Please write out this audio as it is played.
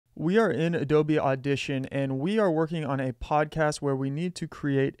We are in Adobe Audition and we are working on a podcast where we need to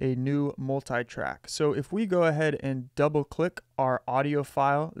create a new multi-track. So if we go ahead and double click our audio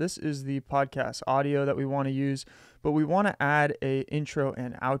file, this is the podcast audio that we want to use, but we want to add a intro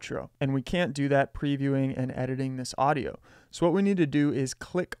and outro, and we can't do that previewing and editing this audio. So what we need to do is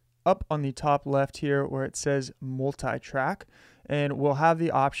click up on the top left here where it says multi-track, and we'll have the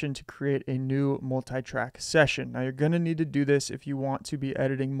option to create a new multi-track session. Now you're going to need to do this if you want to be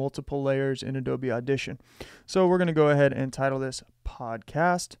editing multiple layers in Adobe Audition. So we're going to go ahead and title this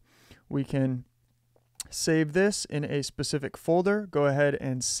podcast. We can save this in a specific folder. Go ahead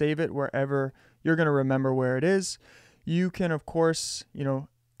and save it wherever you're going to remember where it is. You can, of course,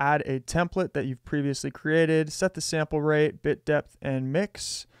 add a template that you've previously created, set the sample rate, bit depth, and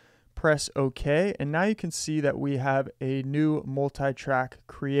mix. Press OK, and now you can see that we have a new multi-track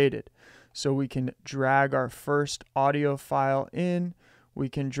created. So we can drag our first audio file in, we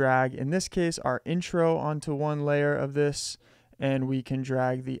can drag, in this case, our intro onto one layer of this, and we can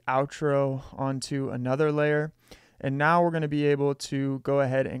drag the outro onto another layer. And now we're going to be able to go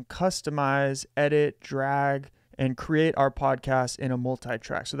ahead and customize, edit, drag, and create our podcast in a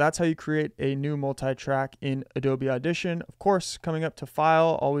multi-track. So that's how you create a new multi-track in Adobe Audition. Of course, coming up to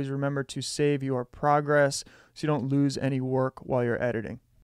File, always remember to save your progress so you don't lose any work while you're editing.